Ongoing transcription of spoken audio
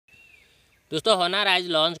दोस्तों होनर आज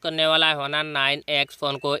लॉन्च करने वाला है होनर 9X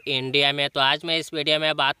फ़ोन को इंडिया में। तो आज मैं इस वीडियो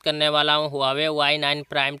में बात करने वाला हूं Huawei Y9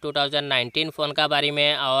 Prime 2019 फ़ोन का बारे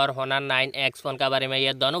में और होनर 9X फ़ोन का बारे में।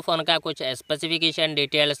 ये दोनों फ़ोन का कुछ स्पेसिफिकेशन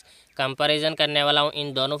डिटेल्स कंपैरिजन करने वाला हूं।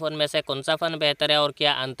 इन दोनों फ़ोन में से कौन सा फ़ोन बेहतर है और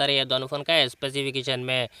क्या अंतर है ये दोनों फ़ोन का स्पेसिफिकेशन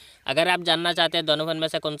में। अगर आप जानना चाहते हैं दोनों फ़ोन में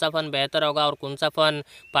से कौन सा फ़ोन बेहतर होगा और कौन सा फ़ोन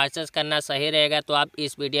परचेस करना सही रहेगा तो आप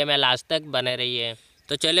इस वीडियो में लास्ट तक बने रहिए।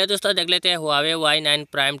 तो चलिए दोस्तों देख लेते हैं Huawei Y9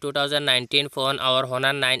 Prime 2019 फ़ोन और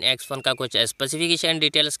होनर 9X फ़ोन का कुछ स्पेसिफिकेशन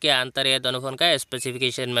डिटेल्स क्या अंतर है दोनों फ़ोन का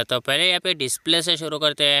स्पेसिफिकेशन में। तो पहले यहाँ पे डिस्प्ले से शुरू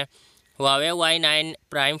करते हैं। Huawei Y9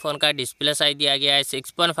 Prime फ़ोन का डिस्प्ले साइज दिया गया है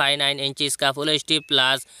 6.59 इंच का full HD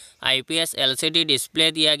plus IPS LCD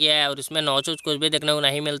display दिया गया है और इसमें नॉच कुछ भी देखने को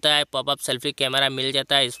नहीं मिलता है। पॉपअप सेल्फी कैमरा मिल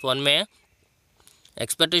जाता है इस फ़ोन में।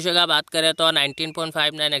 एक्सपर्ट रेशियो का बात करें तो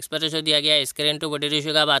 19.59 एक्सपर्ट रेशियो दिया गया है। स्क्रीन टू बॉडी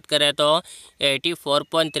रेशियो का बात करें तो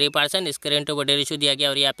 84.3% स्क्रीन टू बॉडी रेशियो दिया गया।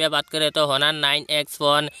 और यहाँ पे बात करें तो होनर 9X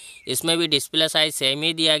फ़ोन इसमें भी डिस्प्ले साइज सेम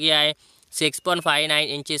ही दिया गया है 6.59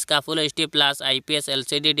 इंच का full HD plus IPS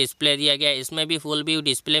LCD display दिया गया है। इसमें भी फुल व्यू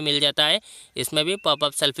डिस्प्ले मिल जाता है। इसमें भी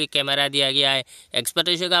पॉपअप सेल्फी कैमरा दिया गया है। एक्सपर्ट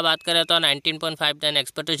रेशियो का बात करें तो 19.59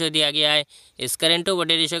 एक्सपर्ट रेशियो दिया गया है। स्क्रीन टू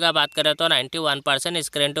बॉडी रेशियो का बात करें तो 91%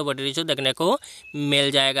 स्क्रीन टू बॉडी रेशियो देखने को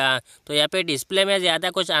मिल जाएगा। तो यहाँ पे डिस्प्ले में ज़्यादा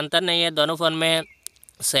कुछ अंतर नहीं है, दोनों फ़ोन में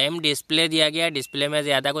सेम डिस्प्ले दिया गया है। डिस्प्ले में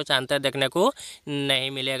ज़्यादा कुछ अंतर देखने को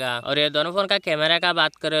नहीं मिलेगा। और ये दोनों फ़ोन का कैमरा का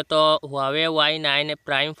बात करें तो Huawei Y9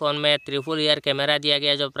 प्राइम फ़ोन में ट्रिपल ईयर कैमरा दिया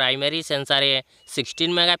गया है। जो प्राइमरी सेंसर है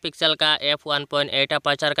 16 मेगापिक्सल का f1.8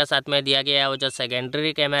 अपर्चर का साथ में दिया गया है और जो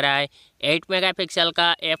सेकेंडरी कैमरा है 8 मेगापिक्सल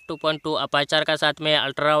का f2.2 अपर्चर का साथ में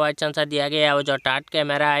अल्ट्रा वाइड सेंसर दिया गया है और जो टॉप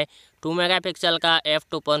कैमरा है 2 मेगापिक्सल का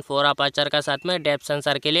f2.4 अपर्चर का साथ में डेप्थ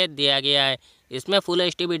सेंसर के लिए दिया गया है। इसमें full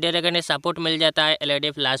HD video recording support मिल जाता है।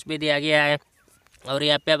 LED फ्लैश भी दिया गया है। और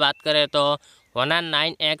यहाँ पे बात करें तो होनर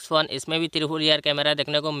 9X फ़ोन इसमें भी ट्रिपल ईयर कैमरा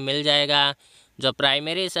देखने को मिल जाएगा। जो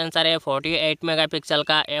प्राइमरी सेंसर है 48 मेगापिक्सल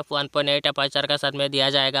का f1.8 अपर्चर का साथ में दिया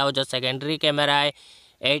जाएगा और जो सेकेंडरी कैमरा है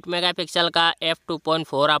 8 मेगापिक्सल का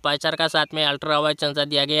f2.4 अपर्चर का साथ में अल्ट्रा वाइड सेंसर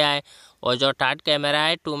दिया गया है और जो थर्ड कैमरा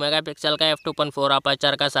है 2 मेगापिक्सल का f2.4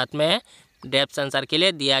 अपर्चर का साथ में डेप्थ सेंसर के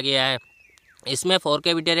लिए दिया गया है। इसमें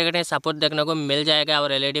 4K वीडियो रिकॉर्डिंग सपोर्ट देखने को मिल जाएगा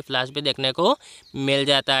और LED फ्लैश भी देखने को मिल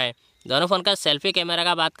जाता है। दोनों फ़ोन का सेल्फी कैमरा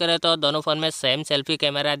का बात करें तो दोनों फ़ोन में सेम सेल्फी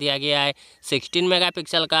कैमरा दिया गया है 16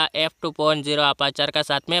 मेगापिक्सल का f2.0 अपर्चर का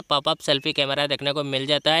साथ में पॉपअप सेल्फी कैमरा देखने को मिल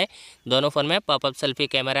जाता है। दोनों फ़ोन में पॉपअप सेल्फी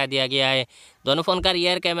कैमरा दिया गया है। दोनों फ़ोन का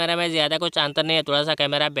रियर कैमरा में ज़्यादा कुछ अंतर नहीं है, थोड़ा सा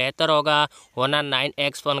कैमरा बेहतर होगा होनर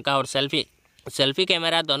 9X फ़ोन का। और सेल्फी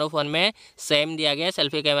कैमरा दोनों फ़ोन में सेम दिया गया है।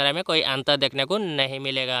 सेल्फी कैमरा में कोई अंतर देखने को नहीं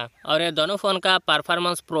मिलेगा। और ये दोनों फ़ोन का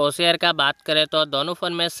परफॉर्मेंस प्रोसेसर का बात करें तो दोनों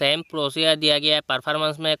फ़ोन में सेम प्रोसेसर दिया गया है।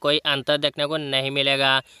 परफॉर्मेंस में कोई अंतर देखने को नहीं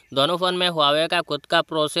मिलेगा। दोनों फ़ोन में Huawei का खुद का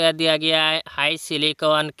प्रोसेसर दिया गया है high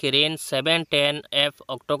silicon Kiren 710F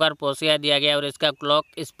octa-core processor दिया गया है और इसका क्लॉक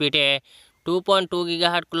स्पीड है 2.2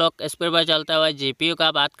 गीगाहर्ट्ज़ क्लॉक स्पीड पर चलता हुआ। GPU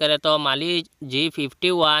का बात करें तो माली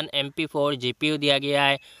G51 MP4 GPU दिया गया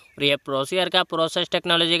है। और ये प्रोसेसर का प्रोसेस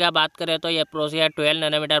टेक्नोलॉजी का बात करें तो ये प्रोसेसर 12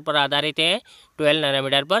 नैनोमीटर पर आधारित है, 12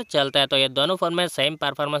 नैनोमीटर पर चलता है। तो ये दोनों फ़ोन में सेम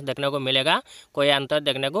परफॉर्मेंस देखने को मिलेगा, कोई अंतर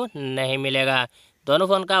देखने को नहीं मिलेगा। दोनों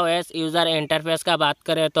फ़ोन का OS यूज़र इंटरफेस का बात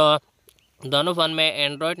करें तो दोनों फ़ोन में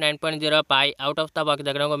Android 9.0 pi out of the box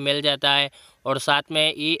देखने को मिल जाता है और साथ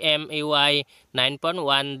में EMUI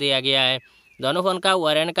 9.1 दिया गया है। दोनों फ़ोन का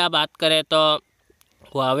वेरिएंट का बात करें तो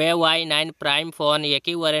Huawei Y9 प्राइम फ़ोन एक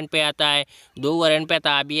ही वेरिएंट पे आता है, 2 वेरिएंट पे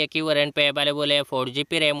था, अभी एक ही वेरिएंट पे अवेलेबल है।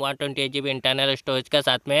 4GB RAM 128GB internal storage के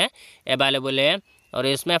साथ में अवेलेबल है और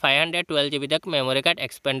इसमें 512GB तक मेमोरी कार्ड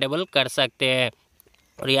एक्सपेंडेबल कर सकते हैं।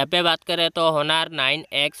 और यहाँ पे बात करें तो होनर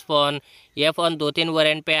 9X फ़ोन ये फ़ोन 2-3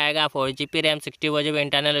 वेरिएंट पे आएगा। 4GB RAM 64GB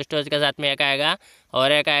internal storage के साथ में एक आएगा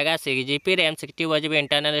और एक आएगा 6GB RAM 64GB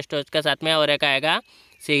internal storage के साथ में और एक आएगा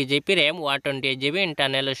 6GB RAM 128GB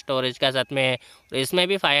internal storage के साथ में। और इसमें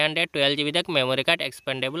भी 512GB तक मेमोरी कार्ड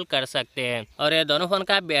एक्सपेंडेबल कर सकते हैं। और ये दोनों फ़ोन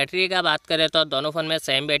का बैटरी का बात करें तो दोनों फ़ोन में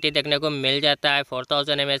सेम बैटरी देखने को मिल जाता है।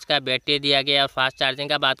 4000 mAh का बैटरी दिया गया है। और फास्ट चार्जिंग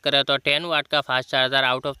का बात करें तो 10 वाट का fast charger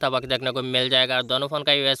out of the box देखने को मिल जाएगा। और दोनों फ़ोन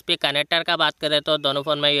का USB कनेक्टर का बात करें तो दोनों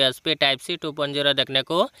फ़ोन में USB Type-C 2.0 देखने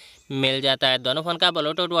को मिल जाता है। दोनों फ़ोन का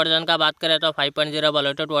ब्लूटूथ वर्जन का बात करें तो 5.0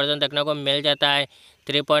 ब्लूटूथ वर्जन देखने को मिल जाता है।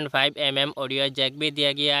 3.5 mm ऑडियो जैक भी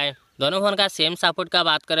दिया गया है। दोनों फ़ोन का सिम सपोर्ट का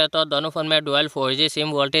बात करें तो दोनों फ़ोन में डुअल 4G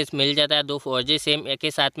सिम वोल्टेज मिल जाता है। 2 4G सिम एक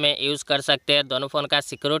ही साथ में यूज़ कर सकते हैं। दोनों फ़ोन का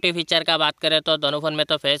सिक्योरिटी फीचर का बात करें तो दोनों फ़ोन में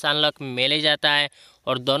तो फेस अनलॉक मिल ही जाता है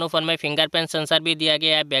और दोनों फ़ोन में फिंगरप्रिंट सेंसर भी दिया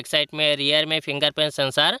गया है। बैक साइड में रियर में फिंगरप्रिंट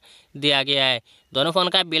सेंसर दिया गया है। दोनों फ़ोन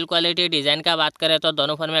का बिल्ड क्वालिटी डिज़ाइन का बात करें तो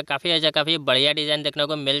दोनों फ़ोन में काफ़ी बढ़िया डिज़ाइन देखने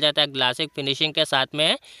को मिल जाता है। ग्लासिक फिनिशिंग के साथ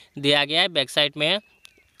में दिया गया है बैक साइड में,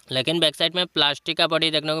 लेकिन बैक साइड में प्लास्टिक का बॉडी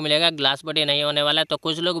देखने को मिलेगा, ग्लास बॉडी नहीं होने वाला है। तो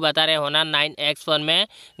कुछ लोग बता रहे हैं Honor 9X फ़ोन में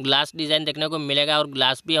ग्लास डिज़ाइन देखने को मिलेगा और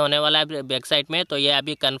ग्लास भी होने वाला है बैक साइड में। तो ये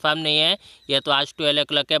अभी कंफर्म नहीं है, ये तो आज 12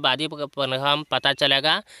 o'clock के बाद ही हम पता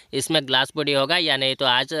चलेगा इसमें ग्लास बॉडी होगा या नहीं। तो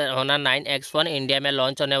आज Honor 9X फ़ोन इंडिया में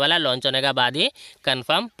लॉन्च होने वाला है, लॉन्च होने के बाद ही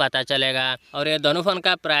कन्फर्म पता चलेगा। और ये दोनों फ़ोन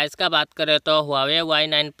का प्राइस का बात करें तो Huawei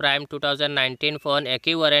Y9 Prime 2019 फ़ोन एक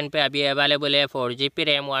ही वेरिएंट पे अभी अवेलेबल है। 4GB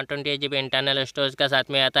RAM 128GB internal storage का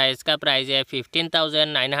साथ में आता है। इसका प्राइस है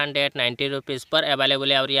 15,990 रुपीज़ पर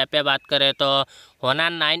अवेलेबल है। और यहाँ पे बात करें तो Honor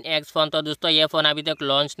 9X फ़ोन, तो दोस्तों ये फ़ोन अभी तक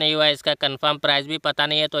लॉन्च नहीं हुआ है, इसका कंफर्म प्राइस भी पता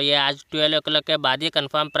नहीं है। तो ये आज 12 o'clock के बाद ही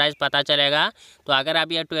कंफर्म प्राइस पता चलेगा। तो अगर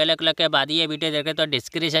आप ये 12 o'clock के बाद ही ये वीडियो देख रहे तो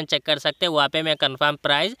डिस्क्रिप्शन चेक कर सकते हैं, वहाँ पे मैं कंफर्म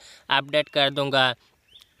प्राइस अपडेट कर दूंगा।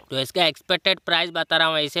 तो इसका एक्सपेक्टेड प्राइस बता रहा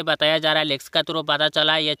हूँ, ऐसे बताया जा रहा है, लिक्स का थ्रू पता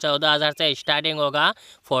चला है। ये 14,000 से स्टार्टिंग होगा,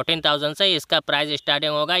 14,000 से इसका प्राइस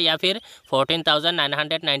स्टार्टिंग होगा या फिर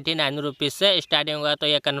 14,999 रुपीज़ से स्टार्टिंग होगा। तो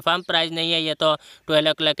ये कंफर्म प्राइस नहीं है, ये तो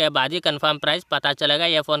 12 o'clock के बाद ही कंफर्म प्राइस पता चलेगा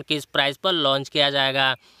ये फ़ोन किस प्राइस पर लॉन्च किया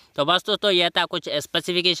जाएगा। तो बस दोस्तों ये था कुछ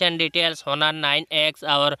स्पेसिफिकेशन डिटेल्स Honor 9X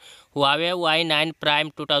और Huawei Y9 Prime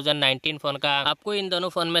 2019 फ़ोन का। आपको इन दोनों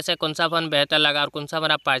फ़ोन में से कौन सा फ़ोन बेहतर लगा और कौन सा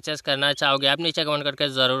फ़ोन आप परचेस करना चाहोगे, आप नीचे कमेंट करके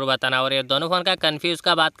ज़रूर बताना। और ये दोनों फ़ोन का कन्फ्यूज़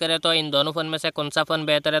का बात करें तो इन दोनों फ़ोन में से कौन सा फ़ोन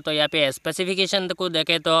बेहतर है, तो यहाँ पे स्पेसिफिकेशन को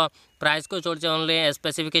देखें तो प्राइस को छोड़ के ओनली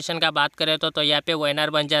स्पेसिफिकेशन का बात करें तो यहाँ पे विनर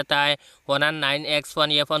बन जाता है Honor 9X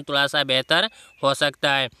फ़ोन। ये फ़ोन थोड़ा सा बेहतर हो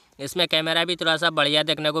सकता है, इसमें कैमरा भी थोड़ा सा बढ़िया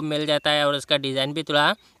देखने को मिल जाता है और इसका डिज़ाइन भी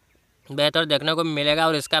थोड़ा बेहतर देखने को मिलेगा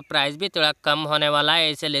और इसका प्राइस भी थोड़ा कम होने वाला है,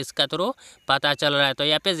 इसे लिस्ट का थ्रू पता चल रहा है। तो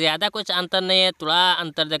यहाँ पे ज़्यादा कुछ अंतर नहीं है, थोड़ा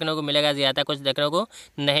अंतर देखने को मिलेगा, ज़्यादा कुछ देखने को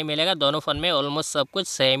नहीं मिलेगा। दोनों फ़ोन में ऑलमोस्ट सब कुछ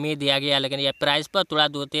सेम ही दिया गया है, लेकिन ये प्राइस पर थोड़ा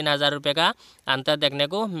 2-3 हज़ार रुपये का अंतर देखने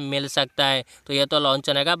को मिल सकता है। तो ये तो लॉन्च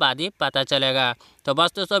होने का बाद ही पता चलेगा। तो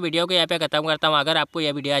बस दोस्तों वीडियो को यहाँ पे ख़त्म करता हूँ। अगर आपको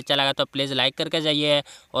यह वीडियो अच्छा लगा तो प्लीज़ लाइक करके जाइए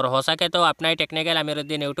और हो सके तो अपना ही टेक्निकल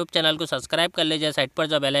अमीरुद्दीन यूट्यूब चैनल को सब्सक्राइब कर लीजिए। साइड पर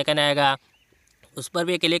जो बेल आइकन आएगा उस पर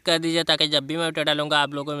भी क्लिक कर दीजिए ताकि जब भी मैं वीडियो डालूंगा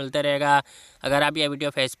आप लोगों को मिलते रहेगा। अगर आप ये वीडियो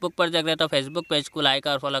फेसबुक पर देख रहे हैं तो फेसबुक पेज को लाइक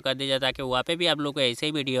और फॉलो कर दीजिए ताकि वहाँ पे भी आप लोगों को ऐसे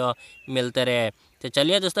ही वीडियो मिलते रहे। तो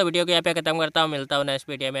चलिए दोस्तों वीडियो को यहाँ पे ख़त्म करता हूँ, मिलता हूँ नेक्स्ट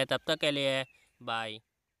वीडियो में, तब तक के लिए बाय।